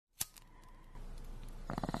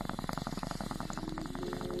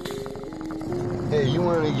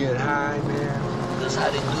wanna get high, man? Does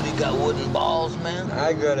Howdy Doody got wooden balls, man?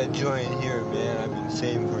 I got a joint here, man. I've been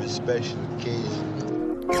saving for a special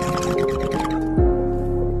occasion.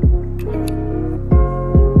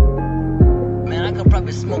 Man, I could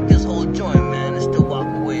probably smoke this whole joint, man, and still walk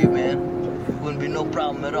away, man. Wouldn't be no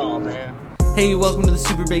problem at all, man. Hey, welcome to the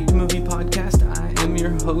Super Baked Movie Podcast. I am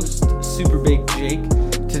your host, Super Baked Jake.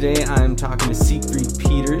 Today I'm talking to Siegfried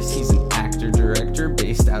Peters. He's an actor-director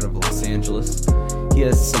based out of Los Angeles. He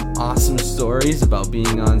has some awesome stories about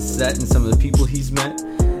being on set and some of the people he's met.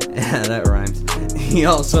 Yeah, that rhymes. He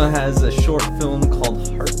also has a short film called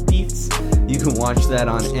Heartbeats. You can watch that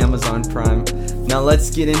on Amazon Prime. Now let's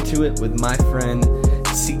get into it with my friend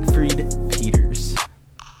Siegfried Peters.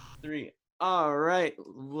 All right,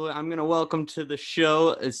 well, I'm going to welcome to the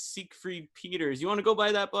show Siegfried Peters. You want to go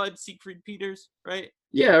by that, bud? Siegfried Peters, right?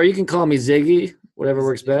 Yeah, or you can call me Ziggy, whatever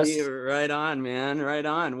works best. Right on, man, right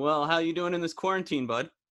on. Well, how you doing in this quarantine, bud?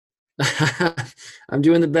 I'm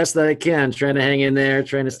doing the best that I can, trying to hang in there,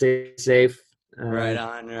 trying to stay safe. Right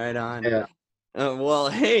on. Yeah. Well,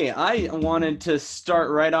 hey, I wanted to start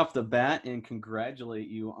right off the bat and congratulate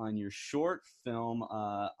you on your short film,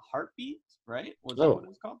 Heartbeat, right? Was that what it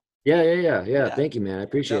was called? Yeah. Thank you, man. I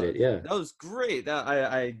appreciate it. Yeah. That was great.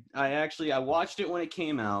 I actually watched it when it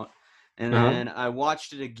came out, and then I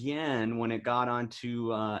watched it again when it got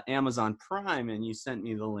onto Amazon Prime, and you sent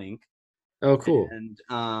me the link. Oh, cool. And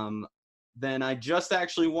then I just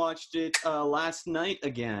actually watched it last night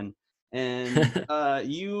again, and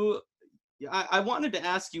I wanted to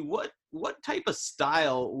ask you what type of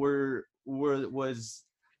style were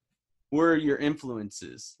your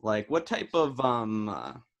influences? Like, what type of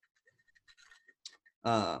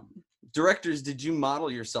directors did you model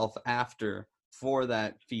yourself after for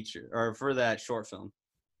that feature or for that short film?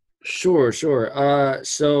 Sure.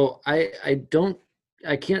 So I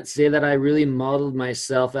can't say that I really modeled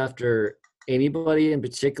myself after anybody in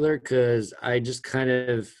particular, because I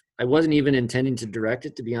wasn't even intending to direct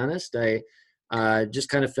it, to be honest. I just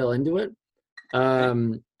kind of fell into it.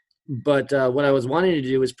 But what I was wanting to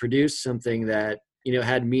do was produce something that,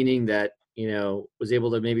 had meaning, that, was able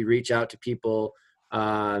to maybe reach out to people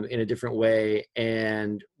in a different way.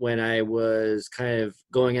 And when I was kind of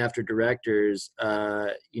going after directors,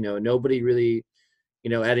 nobody really,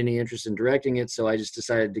 had any interest in directing it. So I just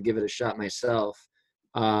decided to give it a shot myself.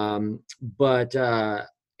 But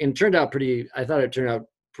it turned out I thought it turned out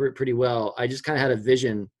pretty well. I just kind of had a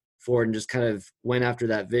vision for it and just kind of went after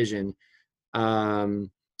that vision. But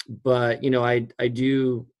I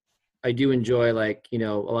do enjoy, like, a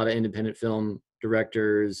lot of independent film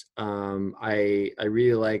directors. I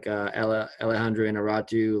really like Alejandro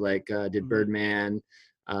Inarritu, like did Birdman.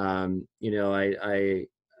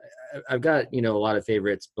 I've got a lot of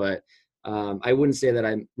favorites, but I wouldn't say that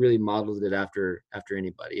I really modeled it after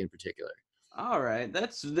anybody in particular. All right,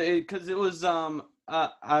 that's because it was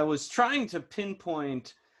I was trying to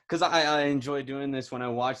pinpoint, because I enjoy doing this. When I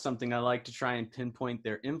watch something, I like to try and pinpoint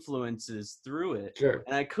their influences through it. Sure.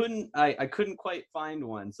 And I couldn't quite find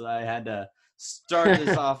one, so I had to start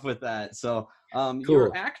this off with that. So Cool.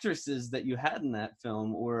 Your actresses that you had in that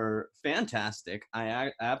film were fantastic.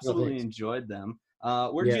 I absolutely enjoyed them.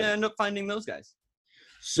 Where'd you end up finding those guys?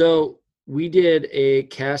 So we did a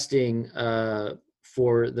casting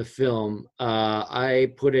for the film.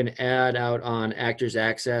 I put an ad out on Actors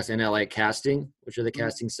Access and LA Casting, which are the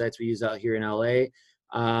casting sites we use out here in LA.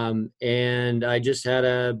 And I just had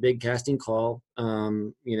a big casting call,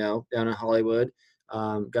 down in Hollywood.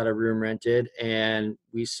 Got a room rented, and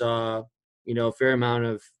we saw, a fair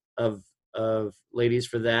amount of ladies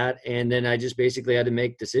for that. And then I just basically had to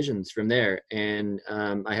make decisions from there. And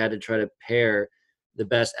I had to try to pair the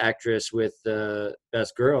best actress with the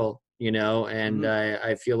best girl, and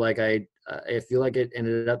I feel like it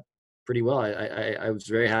ended up pretty well. I was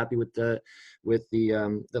very happy with the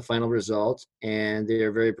final result, and they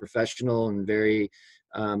are very professional and very,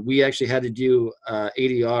 we actually had to do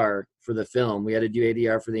ADR for the film. We had to do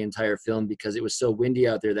ADR for the entire film because it was so windy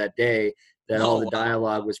out there that day that all the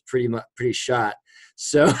dialogue was pretty shot.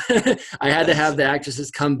 So I had to have the actresses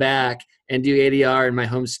come back and do ADR in my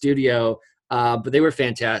home studio. But they were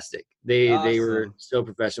fantastic. They were so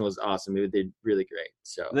professional. It was awesome. They did really great.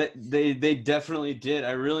 So they definitely did.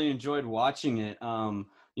 I really enjoyed watching it. When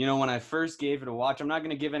I first gave it a watch, I'm not going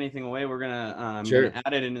to give anything away. We're gonna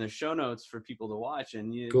add it into the show notes for people to watch.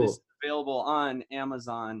 And cool. This is available on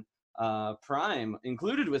Amazon Prime,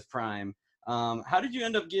 included with Prime. How did you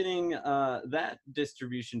end up getting that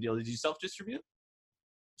distribution deal? Did you self-distribute?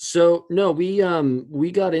 So no, we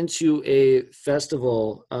got into a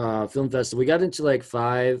festival, film festival. We got into like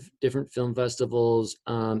 5 different film festivals,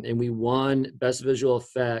 and we won Best Visual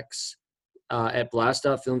Effects at Blast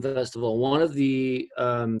Off Film Festival. One of the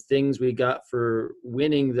things we got for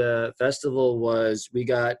winning the festival was we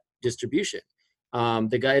got distribution.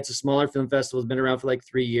 The guy, it's a smaller film festival, has been around for like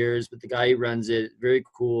 3 years, but the guy who runs it, very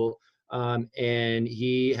cool. And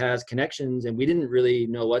he has connections, and we didn't really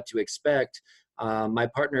know what to expect. My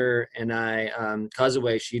partner and I,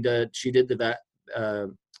 Kazue, she did the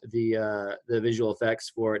visual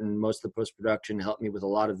effects for it, and most of the post production, helped me with a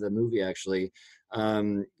lot of the movie actually.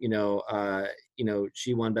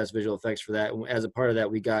 She won best visual effects for that. As a part of that,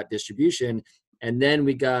 we got distribution, and then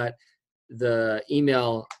we got the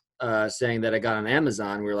email saying that I got on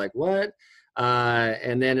Amazon. We were like, what?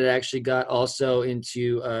 And then it actually got also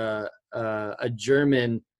into a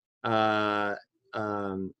German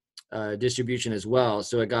distribution as well.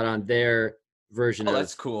 So it got on their version Oh, of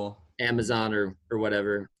that's cool. Amazon or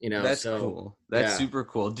whatever, That's so cool. That's yeah. super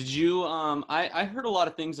cool. Did you I heard a lot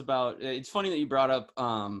of things about, it's funny that you brought up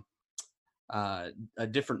a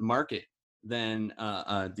different market than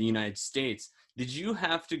the United States. Did you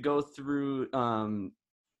have to go through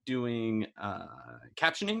doing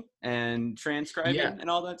captioning and transcribing and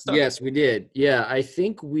all that stuff? Yes, we did. Yeah, I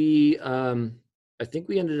think we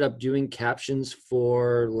ended up doing captions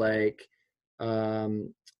for like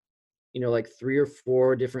like 3 or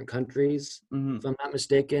 4 different countries, if I'm not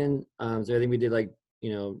mistaken. So I think we did like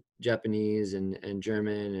Japanese and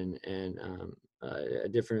German and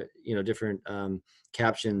different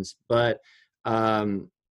captions. But my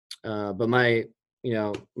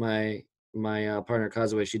my partner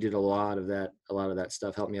Kazue, she did a lot of that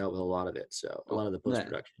stuff, helped me out with a lot of it. So a lot of the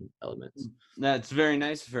post-production elements. That's very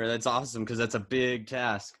nice of her. That's awesome, because that's a big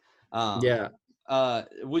task.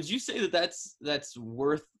 Would you say that that's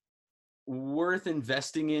worth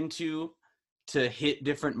investing into to hit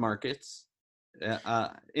different markets?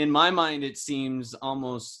 In my mind, it seems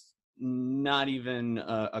almost not even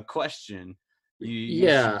a question. You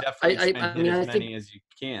should definitely hit as many as you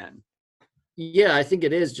can. Yeah, I think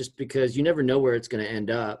it is, just because you never know where it's going to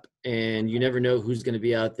end up, and you never know who's going to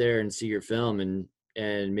be out there and see your film and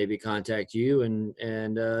maybe contact you and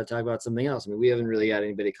talk about something else. I mean, we haven't really had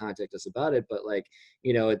anybody contact us about it, but like,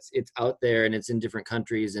 it's out there and it's in different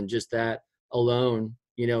countries, and just that alone,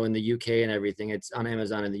 in the UK and everything, it's on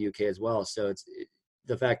Amazon in the UK as well. So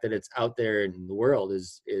the fact that it's out there in the world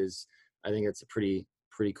is I think it's a pretty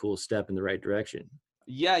cool step in the right direction.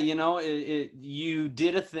 Yeah, you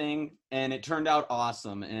did a thing and it turned out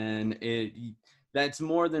awesome, and that's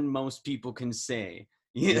more than most people can say.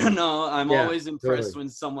 I'm always impressed when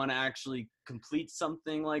someone actually completes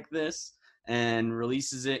something like this and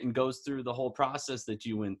releases it and goes through the whole process that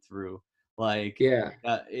you went through. Like,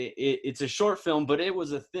 it's a short film, but it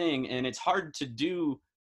was a thing, and it's hard to do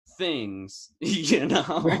things, it's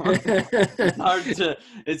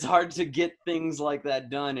hard to get things like that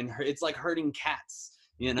done, and it's like herding cats.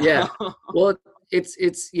 Well, it's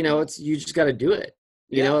you just got to do it.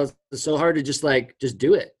 It's so hard to just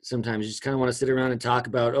do it. Sometimes you just kind of want to sit around and talk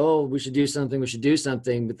about, oh, we should do something,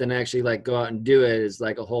 but then actually like go out and do it is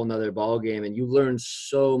like a whole nother ball game. And you learn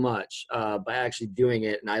so much by actually doing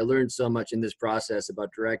it. And I learned so much in this process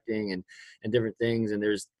about directing and different things. And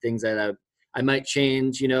there's things that I might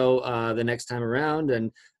change, the next time around.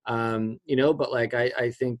 And but like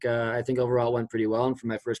I think overall it went pretty well. And for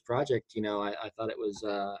my first project, I thought it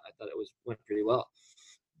went pretty well.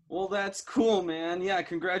 Well, that's cool, man. Yeah,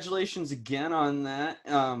 congratulations again on that.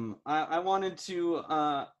 I wanted to.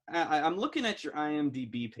 I'm looking at your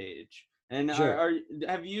IMDb page, and sure.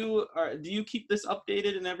 Do you keep this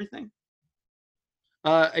updated and everything?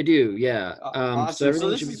 I do, yeah. Awesome. So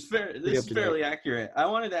this is fairly accurate. I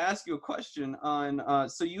wanted to ask you a question on.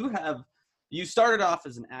 So you started off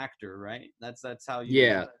as an actor, right? That's how you.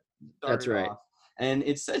 Yeah, that's right. Off. And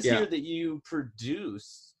it says here that you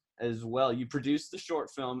produce as well. You produced the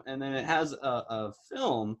short film, and then it has a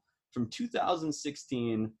film from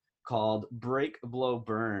 2016 called Break, Blow,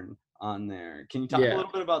 Burn on there. Can you talk a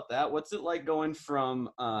little bit about that? What's it like going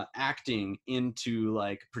from acting into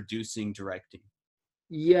like producing, directing?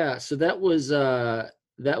 Yeah, so that was an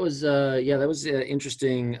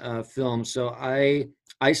interesting film. So I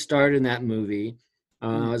starred in that movie.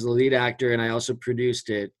 I was the lead actor, and I also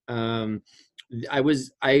produced it. I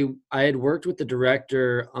had worked with the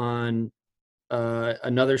director on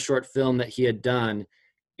another short film that he had done,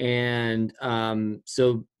 and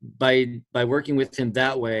so by working with him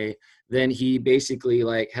that way, then he basically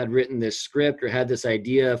like had written this script or had this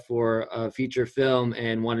idea for a feature film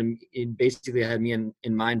and basically had me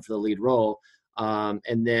in mind for the lead role.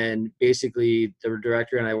 And then basically the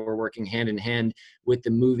director and I were working hand in hand with the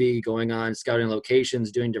movie, going on scouting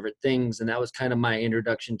locations, doing different things. And that was kind of my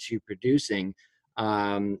introduction to producing,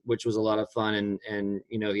 which was a lot of fun. And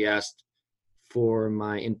he asked for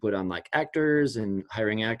my input on like actors and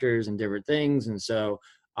hiring actors and different things. And so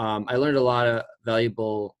I learned a lot of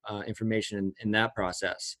valuable information in that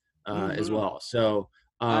process as well. So,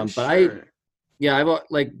 I'm but sure. I've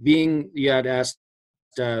like you had asked,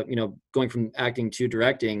 going from acting to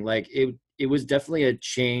directing, like it was definitely a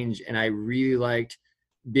change, and I really liked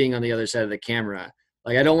being on the other side of the camera.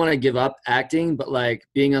 Like, I don't want to give up acting, but like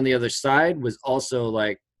being on the other side was also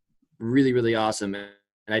like really, really awesome. And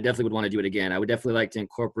I definitely would want to do it again. I would definitely like to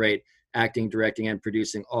incorporate acting, directing, and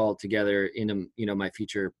producing all together into, my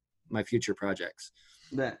future projects.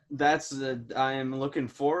 I am looking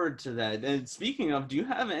forward to that. And speaking of, do you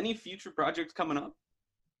have any future projects coming up?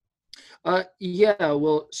 Yeah,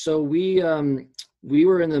 well, so we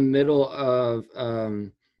were in the middle of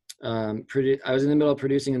I was in the middle of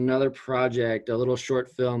producing another project, a little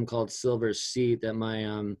short film called Silver Seat that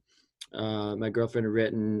my girlfriend had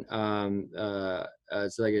written.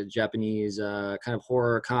 It's like a Japanese kind of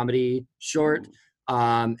horror comedy short.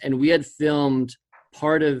 And we had filmed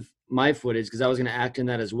part of my footage because I was going to act in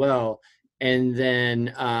that as well. And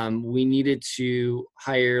then we needed to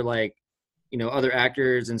hire like, other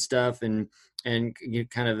actors and stuff and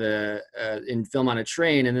kind of in film on a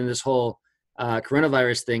train. And then this whole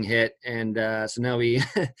coronavirus thing hit. And so now we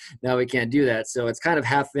can't do that. So it's kind of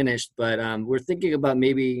half finished, but we're thinking about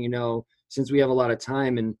maybe, since we have a lot of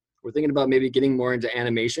time, and we're thinking about maybe getting more into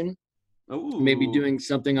animation. Ooh. Maybe doing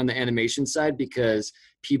something on the animation side, because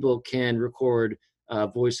people can record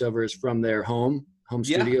voiceovers from their home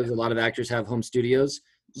studios. A lot of actors have home studios.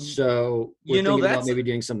 So we're thinking about maybe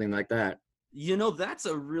doing something like that. That's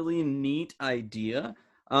a really neat idea.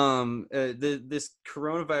 This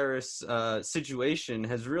coronavirus situation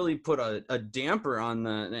has really put a damper on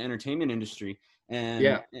the entertainment industry,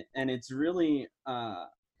 and it's really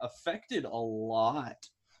affected a lot.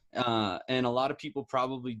 And a lot of people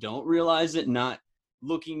probably don't realize it, not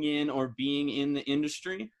looking in or being in the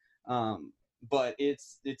industry. But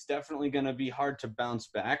it's definitely going to be hard to bounce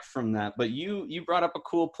back from that. But you brought up a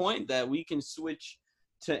cool point that we can switch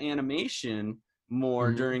to animation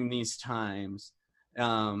more during these times,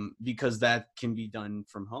 because that can be done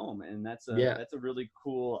from home, and that's a really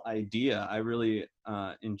cool idea. I really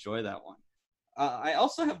enjoy that one. I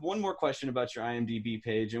also have one more question about your IMDb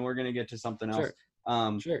page, and we're going to get to something else.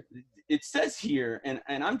 Sure. It says here, and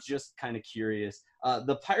I'm just kind of curious,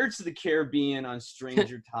 the Pirates of the Caribbean on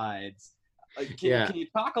Stranger Tides. Can you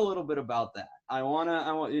talk a little bit about that?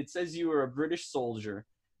 It says you were a British soldier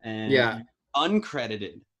and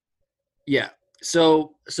uncredited. Yeah.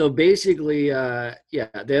 So basically,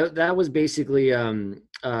 that was basically,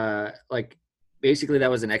 that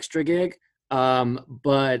was an extra gig.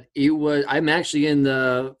 But I'm actually in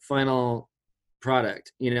the final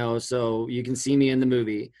product, so you can see me in the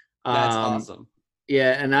movie. That's awesome.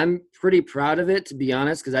 Yeah. And I'm pretty proud of it, to be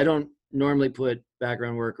honest, because I don't normally put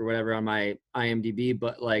background work or whatever on my IMDb,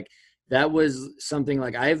 but like that was something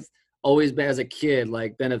like I've always been, as a kid,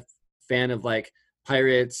 like been a fan of like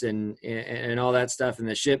pirates and all that stuff and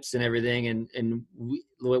the ships and everything. And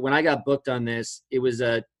when I got booked on this, it was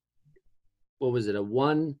a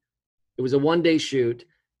 1-day shoot,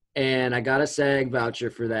 and I got a SAG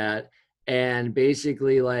voucher for that. And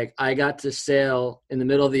basically, like, I got to sail in the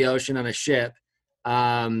middle of the ocean on a ship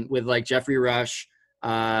with like Jeffrey Rush,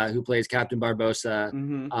 who plays Captain Barbosa,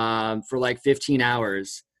 for like 15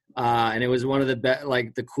 hours. And it was one of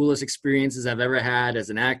the coolest experiences I've ever had as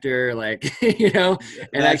an actor, like, and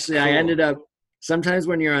actually cool. I ended up, sometimes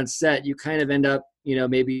when you're on set, you kind of end up,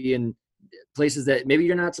 maybe in places that maybe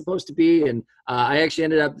you're not supposed to be. And I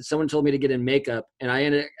actually someone told me to get in makeup, and I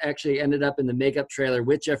ended up in the makeup trailer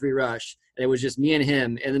with Jeffrey Rush. And it was just me and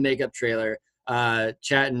him in the makeup trailer,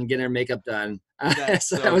 chatting, getting our makeup done.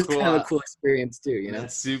 So that was cool. Kind of a cool experience too,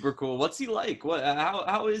 That's super cool. What's he like?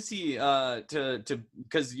 How is he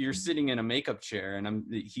because you're sitting in a makeup chair, and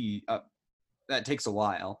that takes a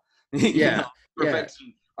while.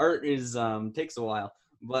 Perfection. Art is takes a while.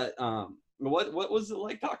 But what was it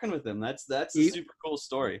like talking with him? That's a super cool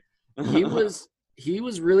story. he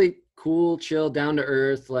was really cool, chill, down to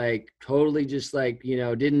earth, like totally just like, he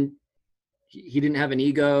didn't have an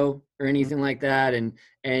ego or anything like that. And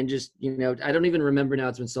just, I don't even remember now.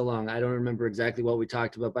 It's been so long. I don't remember exactly what we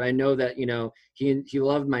talked about, but I know that, he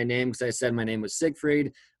loved my name because I said my name was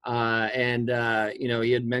Siegfried. And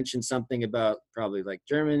he had mentioned something about probably like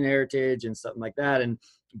German heritage and something like that.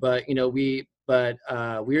 But we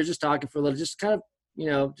were just talking for a little, just kind of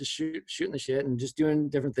just shooting the shit and just doing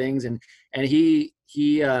different things. And he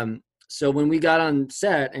so when we got on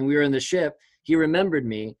set and we were in the ship, he remembered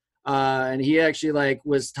me. And he actually like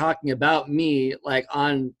was talking about me like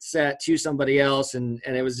on set to somebody else, and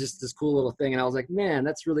it was just this cool little thing. And I was like, man,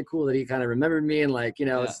 that's really cool that he kind of remembered me, and like,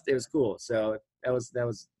 Yeah. it was cool. So that was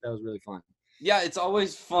really fun. Yeah, it's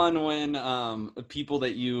always fun when people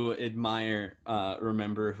that you admire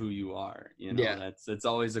remember who you are. Yeah. It's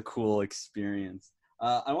always a cool experience.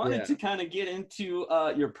 I wanted to kind of get into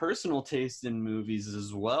your personal taste in movies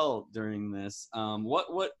as well during this. What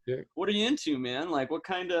are you into, man? Like what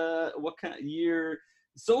kind of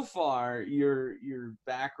so far your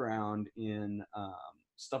background in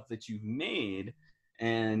stuff that you've made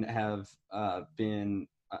and have been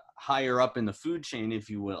higher up in the food chain, if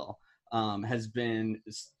you will. Has been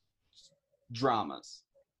dramas.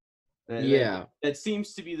 That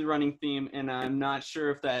seems to be the running theme, and I'm not sure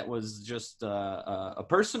if that was just a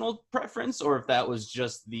personal preference or if that was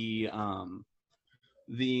just the how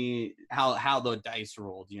the dice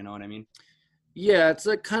rolled. You know what I mean? Yeah, it's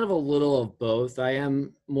a kind of a little of both. I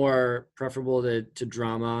am more preferable to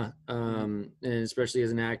drama, and especially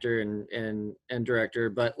as an actor and director.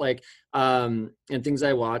 But like, and things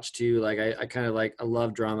I watch too. Like I kind of like, I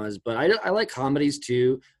love dramas, but I like comedies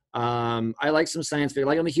too. I like some science fiction.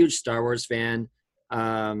 Like I'm a huge Star Wars fan.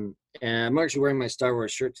 And I'm actually wearing my Star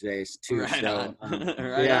Wars shirt today too. Right so, on.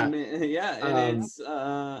 yeah. On. Yeah, and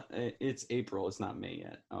it's April. It's not May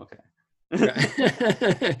yet. Okay.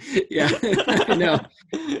 Yeah, I know.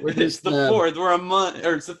 It's the 4th. We're a month,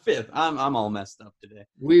 or it's the 5th. I'm all messed up today.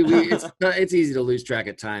 It's easy to lose track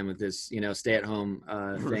of time with this, stay at home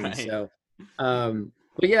thing. Right. So,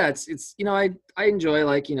 but yeah, it's I enjoy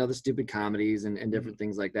like the stupid comedies and different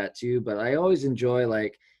things like that too. But I always enjoy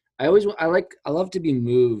like I love to be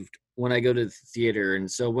moved when I go to the theater. And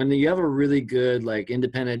so when you have a really good like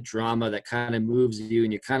independent drama that kind of moves you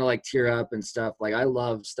and you kind of like tear up and stuff, like I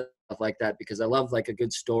love stuff like that because I love like a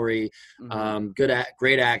good story,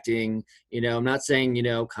 great acting. I'm not saying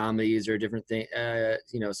comedies or different thing,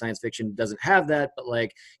 science fiction doesn't have that, but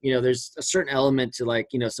like there's a certain element to like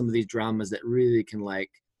some of these dramas that really can like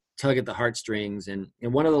tug at the heartstrings. And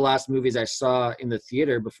one of the last movies I saw in the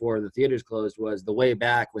theater before the theaters closed was The Way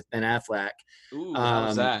Back with Ben Affleck. Ooh, how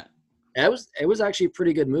was that? It was actually a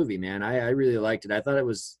pretty good movie, man. I really liked it. I thought it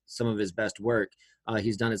was some of his best work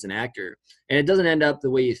he's done as an actor. And it doesn't end up the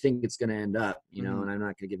way you think it's going to end up, and I'm not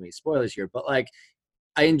going to give any spoilers here, but like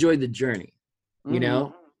I enjoyed the journey,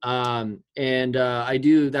 and I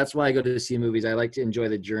do. That's why I go to see movies. I like to enjoy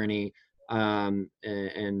the journey, and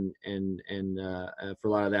for a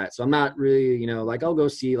lot of that. So I'm not really, like I'll go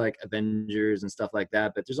see like Avengers and stuff like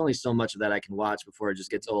that, but there's only so much of that I can watch before it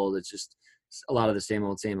just gets old. It's just a lot of the same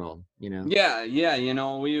old, Yeah.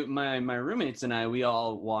 My roommates and I, we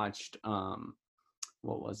all watched,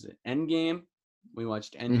 what was it? Endgame. We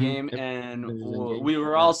watched Endgame, and we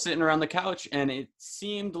were all sitting around the couch, and it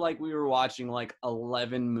seemed like we were watching like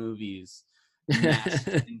 11 movies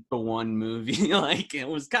into one movie. Like it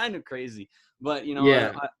was kind of crazy. But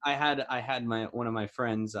I had one of my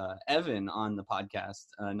friends, Evan, on the podcast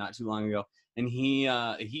not too long ago, and he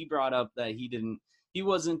brought up that he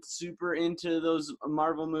wasn't super into those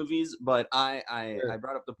Marvel movies, but I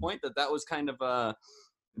brought up the point that was kind of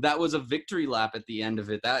that was a victory lap at the end of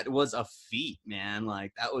it. That was a feat, man.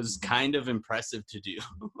 Like that was kind of impressive to do.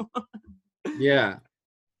 Yeah.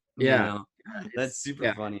 That's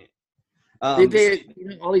super funny.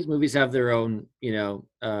 All these movies have their own,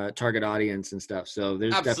 target audience and stuff. So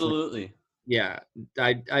there's absolutely.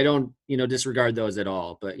 I don't, disregard those at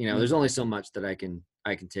all. But there's only so much that I can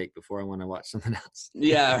take before I want to watch something else.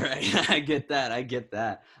 Yeah, right. I get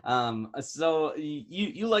that. So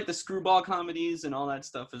you like the screwball comedies and all that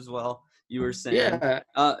stuff as well, you were saying? Yeah.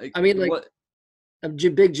 I mean, like, I'm a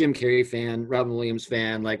big Jim Carrey fan, Robin Williams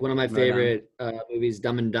fan. Like one of my favorite movies,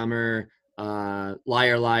 Dumb and Dumber,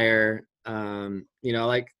 Liar Liar. I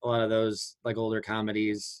like a lot of those like older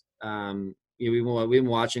comedies. We've been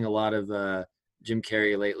watching a lot of Jim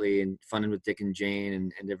Carrey lately and Funnin' with Dick and Jane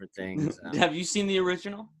and different things. Have you seen the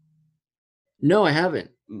original? No, I haven't.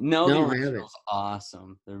 No, the original's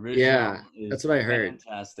awesome. The original that's what I heard.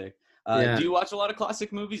 Fantastic. Do you watch a lot of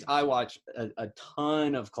classic movies? I watch a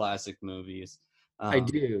ton of classic movies. I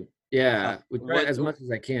do. Yeah, as much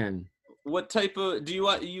as I can. What type of do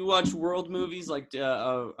you watch world movies, like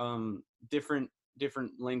different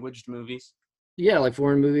languaged movies? Yeah, like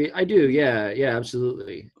foreign movie. I do. Yeah,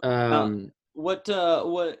 absolutely. What's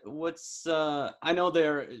I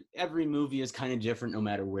know every movie is kind of different no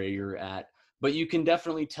matter where you're at, but you can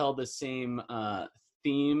definitely tell the same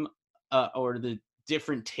theme or the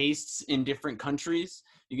different tastes in different countries.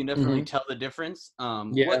 You can definitely tell the difference.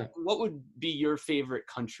 Yeah. What would be your favorite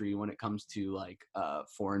country when it comes to like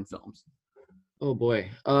foreign films? Oh boy.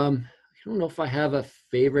 I don't know if I have a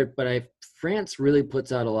favorite, but France really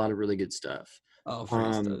puts out a lot of really good stuff. Oh,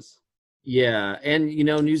 France does. Yeah, and you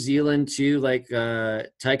know, New Zealand too. Like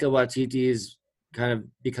Taika Waititi's kind of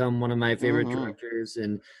become one of my favorite directors,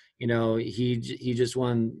 and you know, he just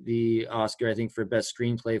won the Oscar, I think, for best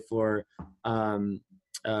screenplay for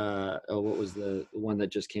what was the one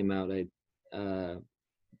that just came out? I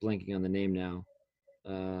blanking on the name now.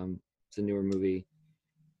 It's a newer movie.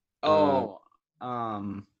 The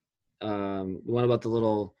one about the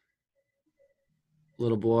little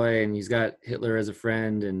boy, and he's got Hitler as a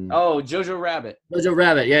friend, and Jojo Rabbit. Jojo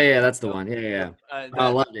Rabbit, yeah, that's the one. Yeah. I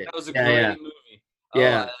loved it. That was a great movie.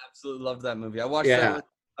 Yeah, I absolutely loved that movie. I watched that.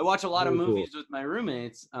 I watch a lot of movies with my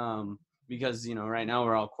roommates because you know right now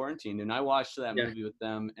we're all quarantined, and I watched that movie with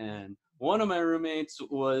them. And one of my roommates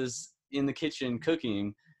was in the kitchen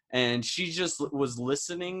cooking, and she just was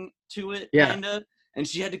listening to it, kind of, and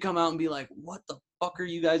she had to come out and be like, "What the fuck are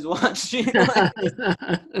you guys watching? Like,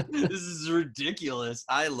 this is ridiculous."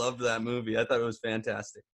 I loved that movie. I thought it was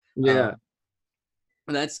fantastic. Yeah.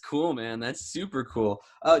 That's cool, man. That's super cool.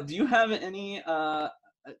 Do you have any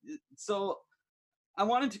so I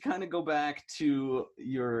wanted to kind of go back to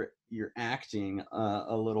your acting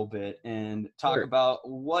a little bit and talk about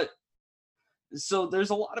so there's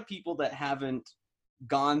a lot of people that haven't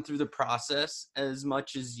gone through the process as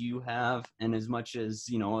much as you have and as much as,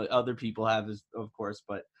 you know, other people have, of course,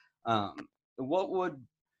 but what would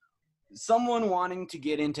someone wanting to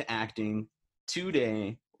get into acting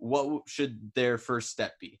today, what should their first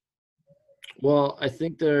step be? Well, I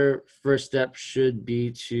think their first step should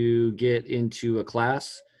be to get into a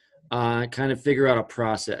class, kind of figure out a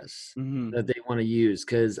process that they want to use.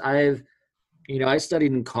 Because I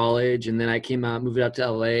studied in college, and then I moved out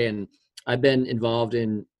to LA, and I've been involved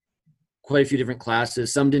in quite a few different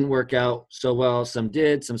classes. Some didn't work out so well, some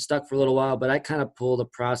did, some stuck for a little while, but I kind of pulled a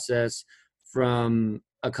process from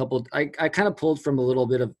a couple. I kind of pulled from a little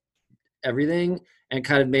bit of everything and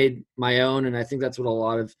kind of made my own. And I think that's what a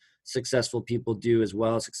lot of successful people do as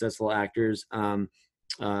well. Successful actors kind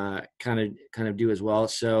of do as well.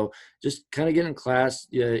 So just kind of get in class,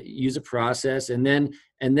 use a process, and then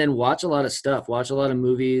watch a lot of stuff, watch a lot of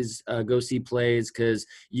movies, go see plays, because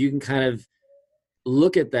you can kind of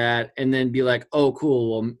look at that and then be like, oh,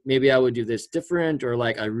 cool. Well, maybe I would do this different, or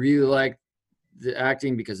like, I really like the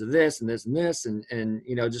acting because of this and this and this, and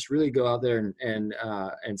you know, just really go out there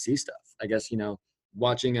and see stuff. I guess, you know,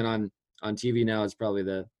 watching it on TV now is probably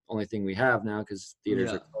the only thing we have now because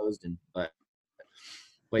theaters are closed. But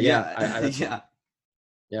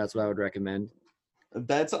that's what I would recommend.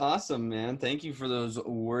 That's awesome, man. Thank you for those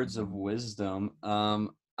words of wisdom.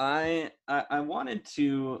 I wanted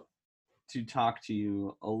to talk to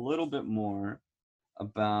you a little bit more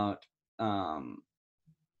about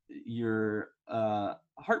your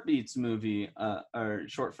Heartbeats movie or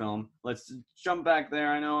short film. Let's jump back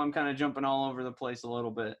there. I know I'm kind of jumping all over the place a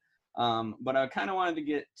little bit, but I kind of wanted to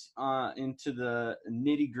get into the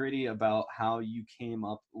nitty gritty about how you came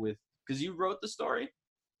up with, because you wrote the story.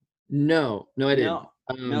 No, I didn't.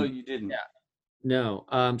 No, you didn't. Yeah. No.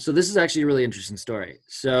 So this is actually a really interesting story.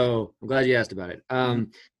 So I'm glad you asked about it.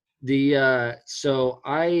 So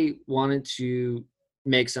I wanted to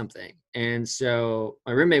make something. And so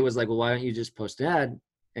my roommate was like, well, why don't you just post an ad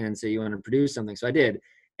and say you want to produce something? So I did.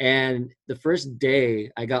 And the first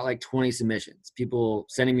day I got like 20 submissions, people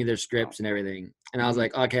sending me their scripts and everything. And I was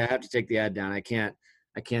like, okay, I have to take the ad down. I can't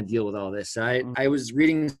deal with all this. So I was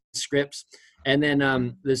reading scripts, and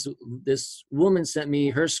then this woman sent me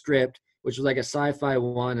her script, which was like a sci-fi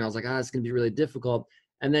one. And I was like, it's going to be really difficult.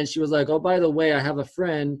 And then she was like, oh, by the way, I have a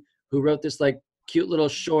friend who wrote this like cute little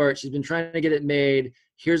short. She's been trying to get it made.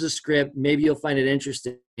 Here's a script. Maybe you'll find it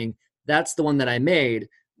interesting. That's the one that I made.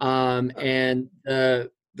 And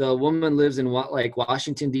the woman lives in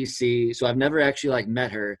Washington, D.C. So I've never actually like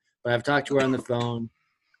met her, but I've talked to her on the phone.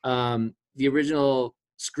 The original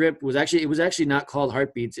script was actually not called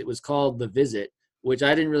Heartbeats. It was called The Visit, which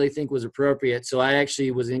I didn't really think was appropriate. So I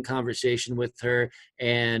actually was in conversation with her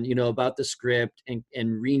and, you know, about the script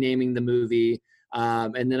and renaming the movie.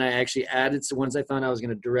 And then I actually added, so once I found out I was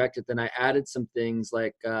going to direct it, then I added some things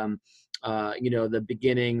like, you know, the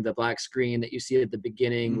beginning, the black screen that you see at the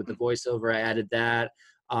beginning with the voiceover. I added that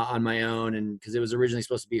on my own, and because it was originally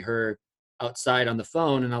supposed to be her outside on the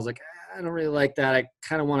phone, and I was like, I don't really like that. I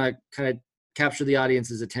kind of want to capture the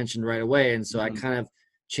audience's attention right away, and so I kind of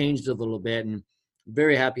changed it a little bit, and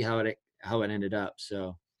very happy how it ended up.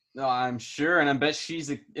 So No, I'm sure, and I bet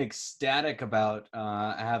she's ecstatic about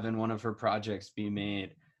having one of her projects be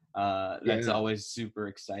made. That's Yeah, always super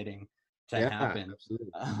exciting to yeah, happen.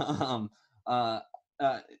 absolutely. Um, uh,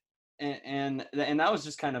 uh, and that was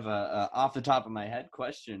just kind of a off the top of my head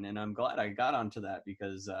question, and I'm glad I got onto that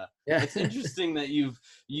because Yeah. it's interesting that you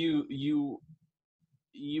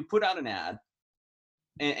you put out an ad,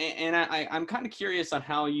 and I'm kind of curious on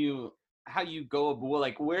how you go, well,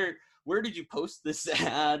 like where did you post this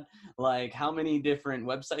ad? Like how many different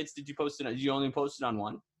websites did you post it on? Did you only post it on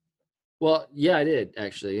one? Well, yeah, I did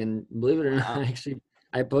actually, and believe it or not, Wow. actually,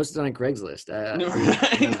 I posted on Craigslist. Right.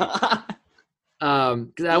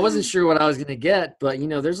 Because I wasn't sure what I was gonna get, but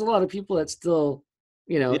there's a lot of people that still,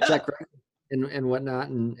 Yeah. check and whatnot,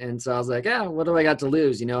 and so I was like, yeah, what do I got to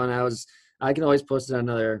lose, And I can always post it on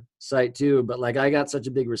another site too, but like I got such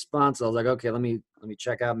a big response, I was like, okay, let me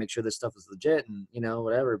check out, make sure this stuff is legit, and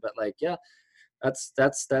whatever. But like, yeah, that's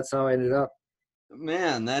how I ended up.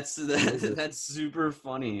 Man, that's super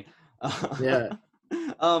funny. Yeah.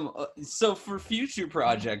 So for future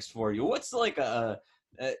projects for you, what's like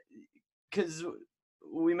because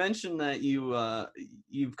we mentioned that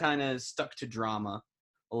you've kind of stuck to drama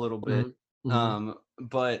a little bit, Mhm. Mhm.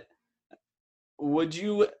 but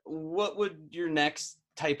what would your next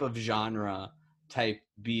type of genre type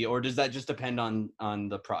be, or does that just depend on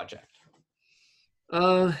the project?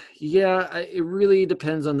 Yeah, it really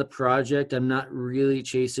depends on the project. I'm not really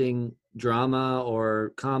chasing drama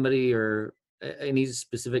or comedy or any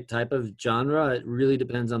specific type of genre. It really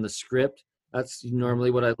depends on the script. That's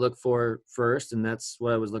normally what I look for first, and that's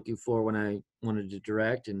what I was looking for when I wanted to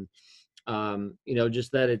direct. And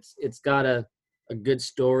just that it's got a good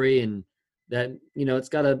story, and that it's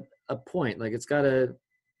got a point. Like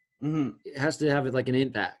Hmm. it has to have like an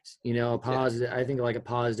impact, a Yeah. positive. I think like a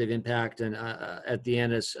positive impact, and at the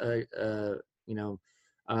end, it's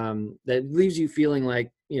that leaves you feeling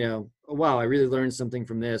like oh, wow, I really learned something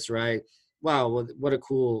from this, right? Wow, what a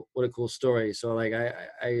cool story. So like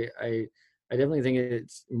I definitely think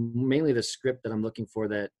it's mainly the script that I'm looking for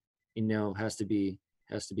that has to be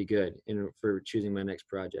good for choosing my next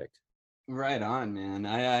project. Right on, man.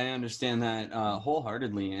 I understand that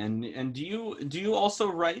wholeheartedly. And do you also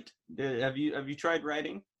write? Have you tried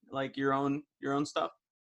writing like your own stuff?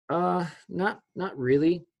 Not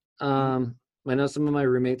really. Hmm. I know some of my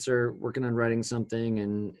roommates are working on writing something,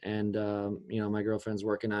 and my girlfriend's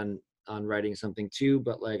working on writing something too.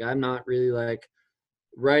 But like, I'm not really like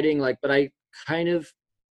writing like, but I kind of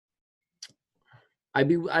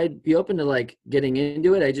I'd be open to like getting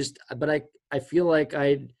into it. But I feel like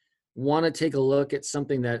I'd want to take a look at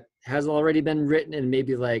something that has already been written and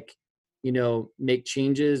maybe like, make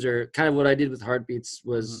changes, or kind of what I did with Heartbeats Hmm.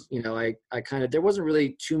 was, I kind of, there wasn't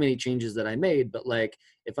really too many changes that I made, but like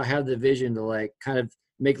if I had the vision to like kind of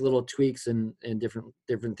make little tweaks and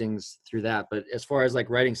different things through that. But as far as like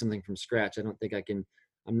writing something from scratch, I don't think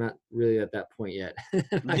I'm not really at that point yet.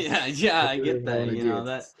 Yeah, yeah, I Really get what I that. want to You do. know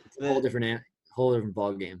It's a that whole different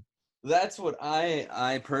ball game. that's what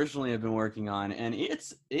I personally have been working on, and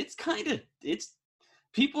it's kind of it's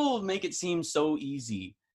people make it seem so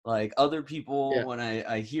easy. Like other people, Yeah, when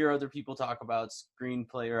I hear other people talk about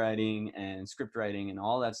screenplay writing and script writing and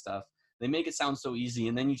all that stuff, they make it sound so easy,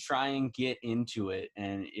 and then you try and get into it,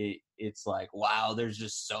 and it's like, wow, there's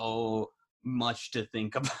just so much to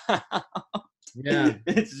think about. yeah,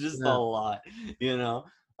 It's just a yeah. lot, you know.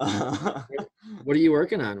 What, what are you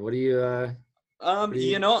working on? What are you?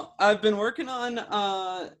 I've been working on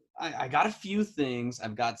I got a few things.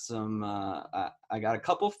 I've got some I got a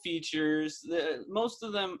couple features. Most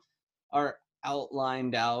of them are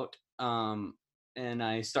outlined out. And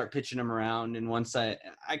I start pitching them around, and once I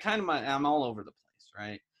kind of I'm all over the place,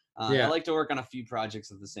 right? I Yeah, like to work on a few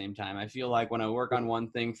projects at the same time. I feel like when I work on one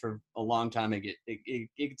thing for a long time, it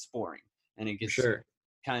gets boring, and it for gets sure.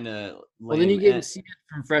 kind of Well, then you lame. get to And see it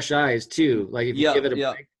from fresh eyes too. Like if you give yep, it a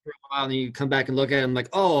yep. break for a while and then you come back and look at it, and like,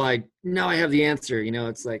 oh, now I have the answer.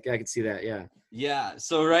 It's like I could see that. Yeah. Yeah,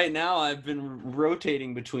 so right now I've been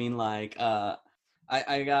rotating between like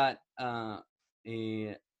I got a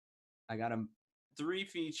I got a three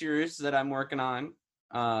features that I'm working on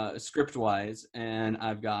script wise, and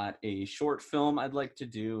I've got a short film I'd like to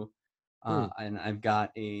do, Hmm. and I've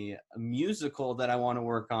got a musical that I want to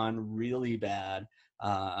work on really bad,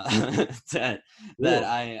 that that Cool.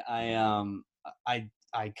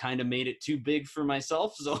 I kind of made it too big for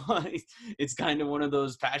myself, so it's kind of one of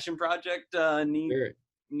those passion project, Sure.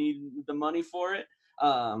 need the money for it.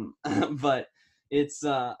 But it's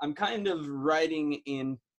I'm kind of writing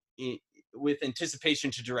in with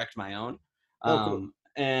anticipation to direct my own, Oh, cool.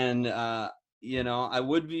 and you know, I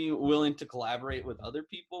would be willing to collaborate with other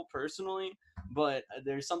people personally, but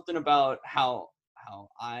there's something about how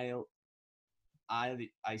I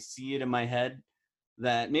see it in my head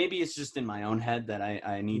that maybe it's just in my own head that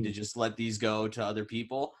I need to just let these go to other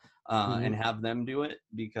people and have them do it,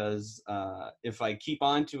 because if I keep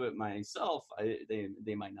on to it myself,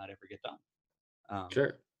 they might not ever get done.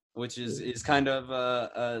 Sure. Which is kind of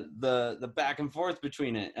the back and forth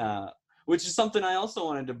between it, which is something I also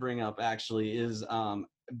wanted to bring up actually, is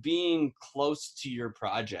being close to your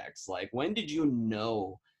projects. Like, when did you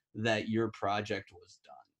know that your project was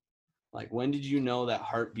done? Like, when did you know that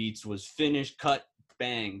Heartbeats was finished, cut,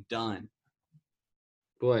 bang, done?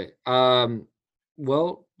 Boy,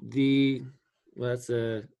 well, that's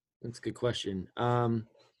a good question.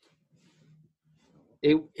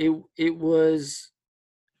 It was,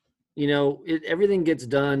 you know, everything gets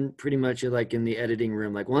done pretty much like in the editing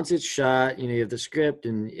room. Like, once it's shot, you know, you have the script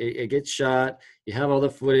and it gets shot, you have all the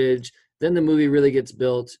footage, then the movie really gets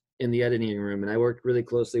built in the editing room. And I worked really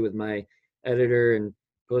closely with my editor and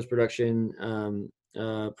post-production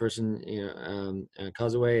person, you know,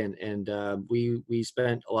 Causeway, and we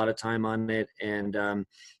spent a lot of time on it, and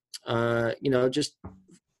you know, just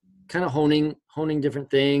kind of honing different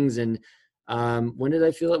things. And when did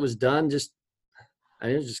I feel it was done?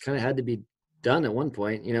 I just kind of had to be done at one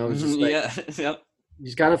point, you know. It was just like, yep. You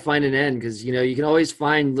just got to find an end, because, you know, you can always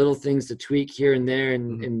find little things to tweak here and there,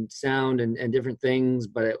 and sound and different things,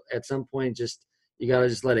 but at some point, just you got to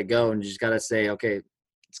just let it go, and you just got to say, okay,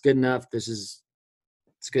 it's good enough.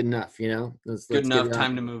 It's good enough, you know. Let's good enough.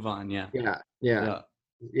 Time to move on. Yeah.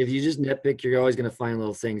 If you just nitpick, you're always going to find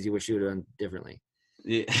little things you wish you would have done differently.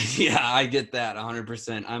 Yeah, I get that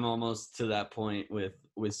 100%. I'm almost to that point with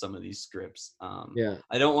some of these scripts. I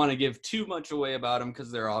don't want to give too much away about them, because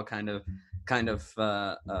they're all kind of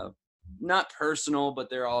not personal, but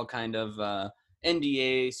they're all kind of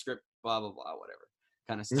NDA script, blah blah blah, whatever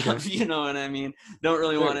kind of stuff. You know what I mean? Don't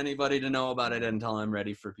really want anybody to know about it until I'm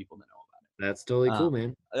ready for people to know about it. That's totally cool,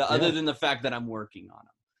 man. Other than the fact that I'm working on them.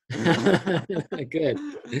 Good.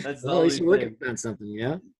 That's at least you're working on something,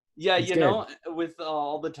 yeah. Yeah, that's you good. know, with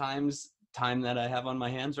all the time that I have on my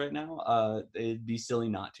hands right now, it'd be silly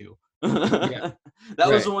not to. That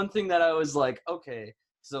was the one thing that I was like, okay,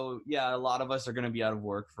 so yeah, a lot of us are going to be out of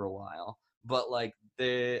work for a while, but like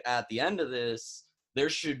at the end of this, there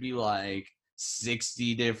should be like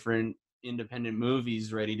 60 different independent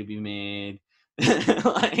movies ready to be made.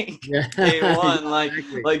 Like day one, like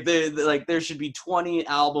there should be 20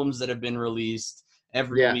 albums that have been released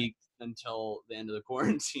every week until the end of the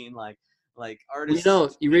quarantine. Like artists, you know,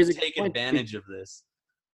 you raise take advantage of this.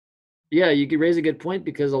 Yeah, you could raise a good point,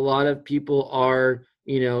 because a lot of people are,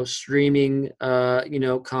 you know, streaming, you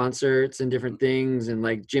know, concerts and different things, and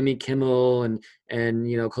like Jimmy Kimmel and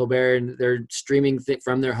you know, Colbert, and they're streaming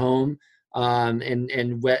from their home,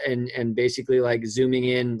 and basically like zooming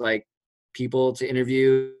in like people to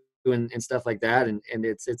interview and stuff like that, and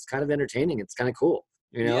it's kind of entertaining. It's kind of cool,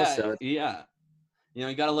 you know. You know,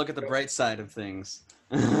 you got to look at the bright side of things.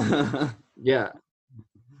 That's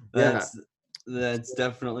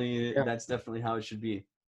definitely how it should be.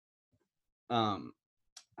 I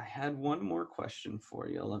had one more question for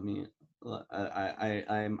you.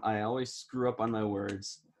 I always screw up on my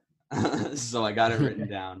words, so I got it written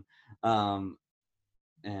down.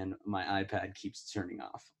 And my iPad keeps turning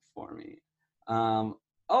off for me.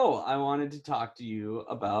 I wanted to talk to you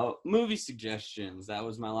about movie suggestions. That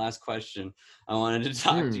was my last question. I wanted to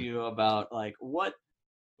talk to you about like what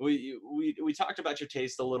we talked about your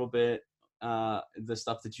taste a little bit, the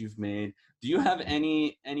stuff that you've made. Do you have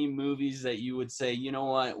any movies that you would say, you know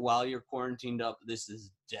what, while you're quarantined up, this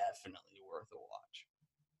is definitely worth a watch?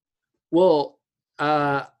 Well,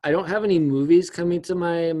 I don't have any movies coming to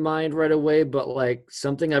my mind right away, but like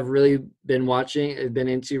something I've really been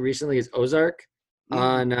into recently is Ozark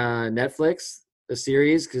on Netflix, the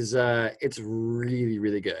series, because it's really,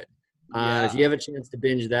 really good. If you have a chance to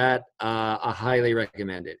binge that, I highly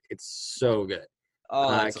recommend it. It's so good.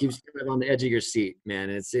 It keeps you on the edge of your seat, man.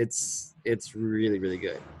 It's really, really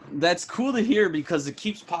good. That's cool to hear, because it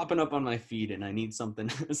keeps popping up on my feed, and I need something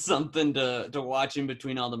to watch in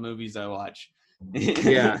between all the movies I watch.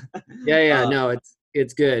 No,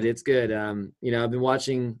 it's good. It's good. You know, I've been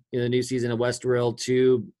watching the new season of Westworld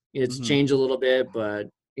too. It's changed a little bit, but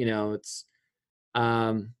you know, it's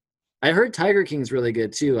I heard Tiger King's really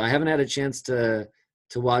good too. I haven't had a chance to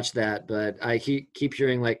watch that, but I keep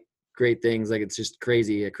hearing like great things. Like it's just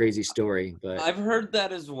a crazy story. But I've heard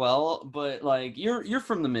that as well. But like you're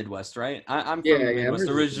from the Midwest, right? I'm from the Midwest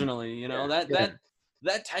originally. You know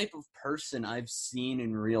that type of person I've seen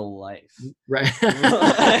in real life. Right.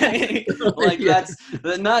 Like Yeah.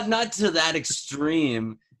 that's not to that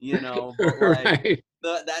extreme, you know, but like Right.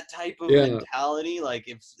 that type of Yeah. mentality, like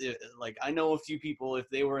if like I know a few people, if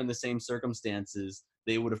they were in the same circumstances,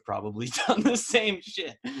 they would have probably done the same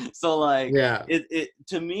shit. So like Yeah. it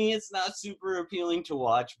to me it's not super appealing to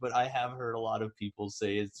watch, but I have heard a lot of people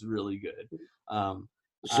say it's really good.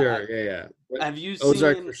 Sure. Yeah. Have you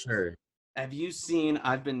Ozark seen for sure.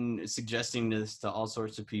 I've been suggesting this to all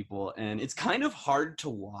sorts of people, and it's kind of hard to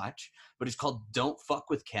watch, but it's called Don't Fuck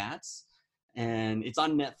with Cats, and it's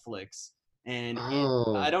on Netflix. And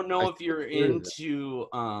I don't know if you're into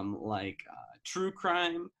true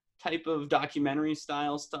crime type of documentary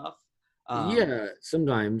style stuff. Yeah,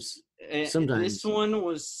 sometimes. This one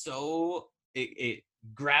was it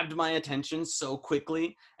grabbed my attention so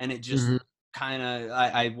quickly, and it just Mhm. kind of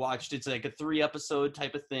I watched, it's like a 3-episode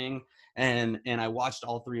type of thing, and I watched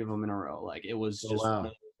all 3 of them in a row. Like it was just one of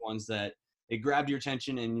those ones that it grabbed your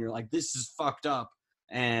attention and you're like, this is fucked up,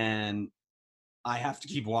 and I have to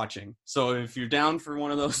keep watching. So if you're down for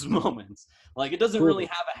one of those moments, like it doesn't really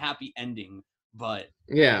have a happy ending, but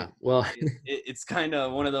yeah, well, it's kind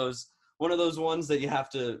of one of those ones that you have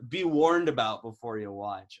to be warned about before you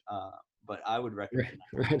watch. But I would recommend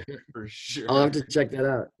right. that for sure. I'll have to check that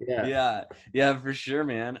out. Yeah, for sure,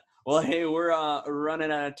 man. Well, hey, we're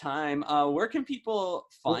running out of time. Where can people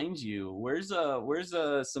find you? Where's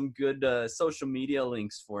some good social media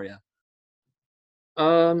links for you?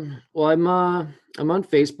 Well, I'm on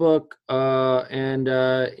Facebook and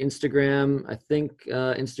Instagram. I think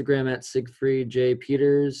Instagram at Siegfried J.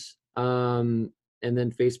 Peters. And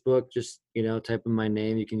then Facebook, just type in my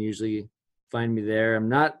name. You can usually find me there. I'm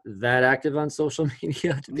not that active on social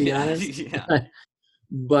media, to be honest. Yeah.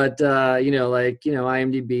 But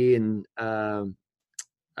IMDb and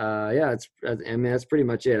that's pretty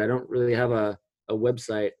much it. I don't really have a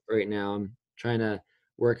website right now. I'm trying to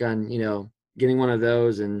work on getting one of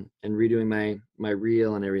those and redoing my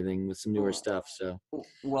reel and everything with some newer stuff. So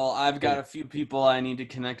well, I've got a few people I need to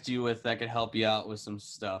connect you with that could help you out with some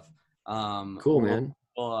stuff. Cool, man.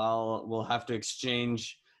 Well, we'll have to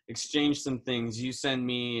exchange some things. You send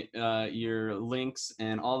me your links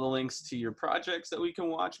and all the links to your projects that we can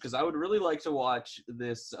watch, because I would really like to watch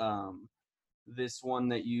this this one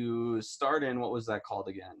that you starred in. What was that called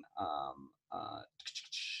again?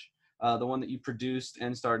 The one that you produced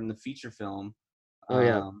and starred in the feature film.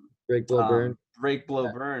 Break, Blow, Burn. Break,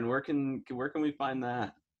 Blow, Burn. Where can we find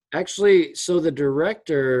that? Actually, so the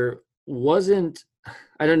director wasn't,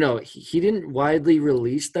 I don't know, he didn't widely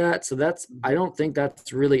release that, so I don't think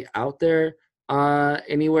that's really out there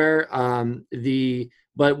anywhere.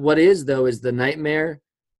 But what is though is The Nightmare,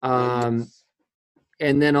 Yes.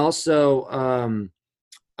 and then also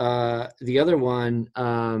the other one,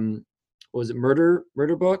 what was it, Murder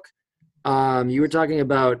Book? You were talking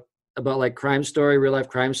about like crime story, real life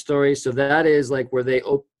crime story. So that is like where they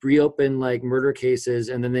reopen like murder cases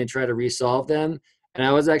and then they try to resolve them. And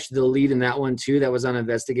I was actually the lead in that one too. That was on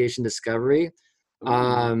Investigation Discovery.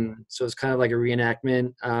 So it's kind of like a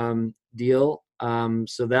reenactment deal.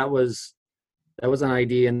 So that was on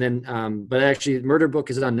ID. And then, but actually Murder Book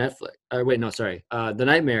is on Netflix. The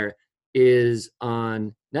Nightmare is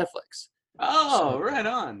on Netflix. Oh, right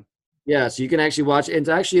on. Yeah, so you can actually watch. It's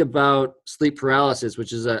actually about sleep paralysis,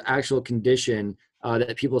 which is an actual condition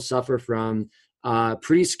that people suffer from.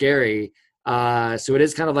 Pretty scary. So it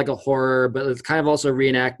is kind of like a horror, but it's kind of also a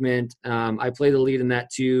reenactment. I play the lead in that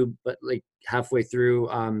too, but like halfway through,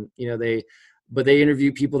 they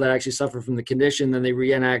interview people that actually suffer from the condition, then they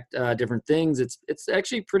reenact different things. It's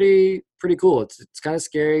actually pretty cool. It's kind of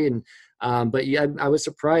scary, and but yeah, I was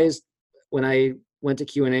surprised when I went to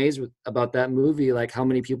Q&As about that movie, like how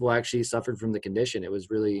many people actually suffered from the condition. It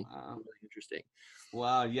was really interesting.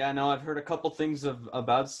 Wow. Yeah, no, I've heard a couple things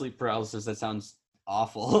about sleep paralysis that sounds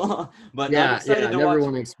awful. But yeah, I'm excited I never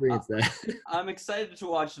want to experience that. I'm excited to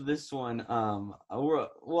watch this one.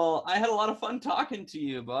 Well, I had a lot of fun talking to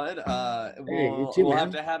you, bud. You too, we'll man.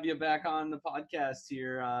 have to have you back on the podcast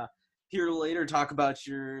here later, talk about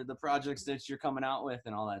the projects that you're coming out with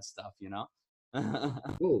and all that stuff,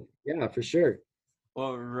 Cool. Yeah, for sure.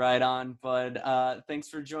 Well, right on, bud. Thanks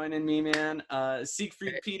for joining me, man.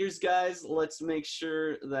 Siegfried Peters, guys. Let's make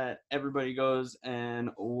sure that everybody goes and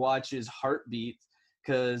watches Heartbeat,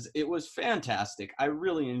 because it was fantastic. I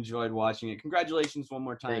really enjoyed watching it. Congratulations one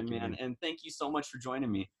more time, man. And thank you so much for joining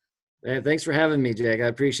me. Hey, thanks for having me, Jake. I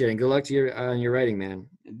appreciate it. And good luck to your writing, man.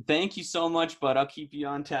 Thank you so much, bud. I'll keep you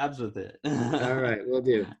on tabs with it. All right, will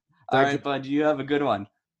do. All right, bud. You have a good one.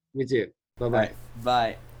 You too. Bye-bye. Right,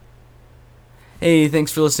 bye. Hey,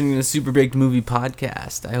 thanks for listening to the Super Baked Movie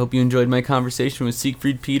Podcast. I hope you enjoyed my conversation with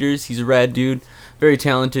Siegfried Peters. He's a rad dude, very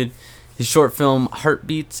talented. His short film,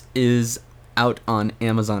 Heartbeats, is out on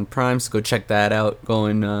Amazon Prime, so go check that out. Go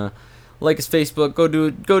and like his Facebook. Go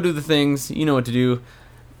do the things. You know what to do.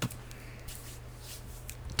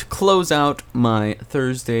 To close out my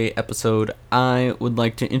Thursday episode, I would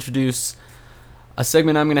like to introduce a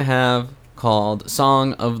segment I'm going to have called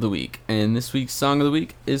Song of the Week. And this week's Song of the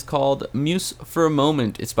Week is called Muse for a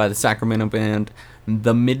Moment. It's by the Sacramento band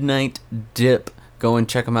The Midnight Dip. Go and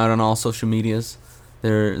check them out on all social medias.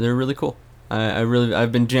 They're really cool.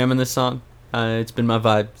 I've been jamming this song. It's been my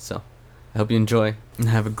vibe, so I hope you enjoy and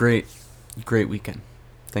have a great weekend.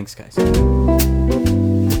 Thanks, guys.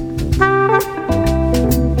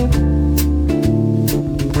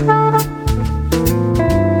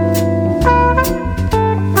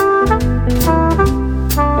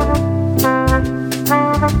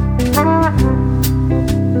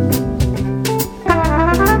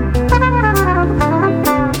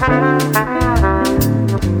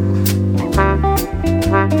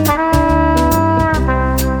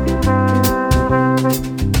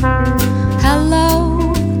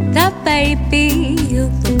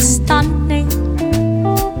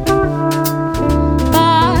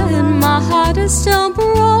 Still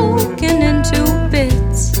broken into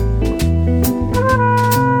bits.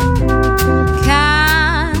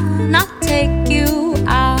 Can I take you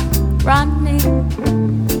out running?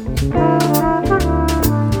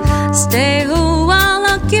 Stay a while,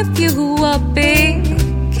 I'll give you a big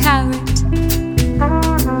carrot.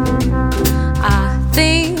 I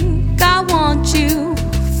think I want you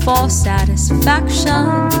for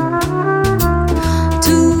satisfaction,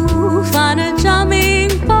 to find a charming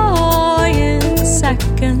boy in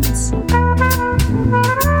seconds.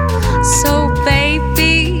 So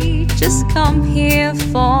baby, just come here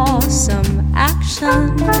for some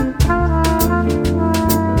action.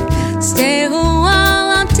 Stay a while,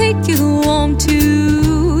 I'll take you home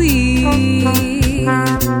to eat.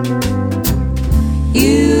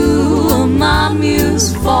 You are my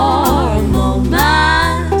muse for a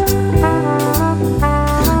moment,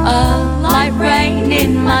 a light rain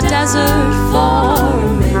in my desert for a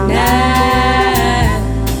minute.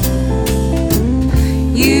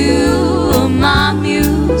 You are my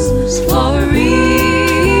muse for a reason,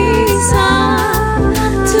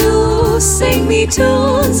 to sing me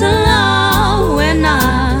tunes aloud when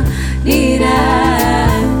I need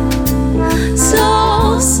it.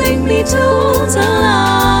 So sing me tunes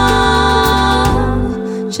aloud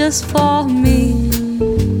just for me.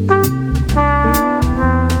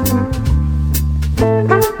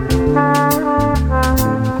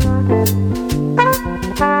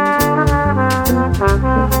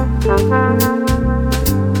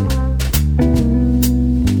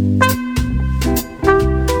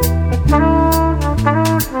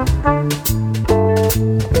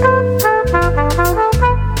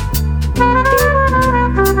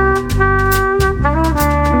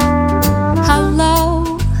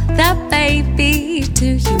 Hello there, baby, do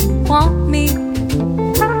you want me?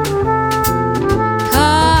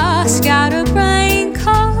 'Cause scatterbrain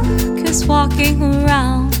carcass walking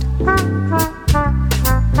around.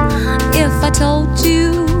 If I told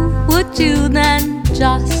you, would you then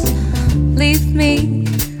just leave me?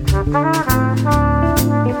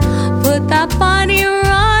 Put that body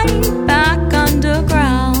right back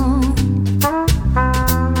underground.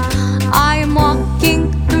 I am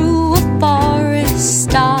walking through a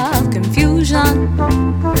forest of confusion,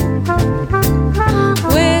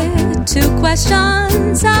 with two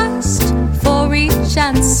questions asked for each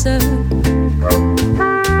answer.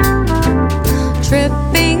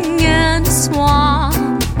 Tripping in a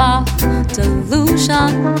swamp of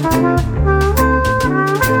delusion.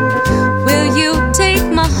 Will you take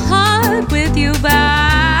my heart with you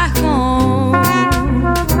back home?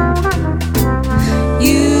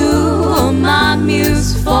 You are my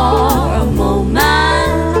muse for a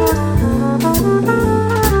moment,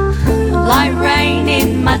 light rain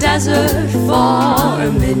in my desert for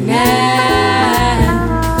a minute.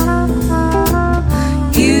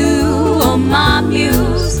 You are my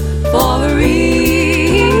muse for a reason,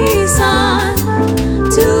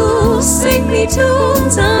 to sing me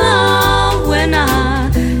tunes aloud when I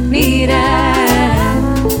need it.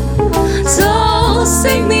 So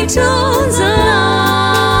sing me tunes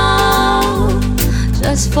aloud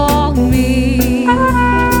just for me.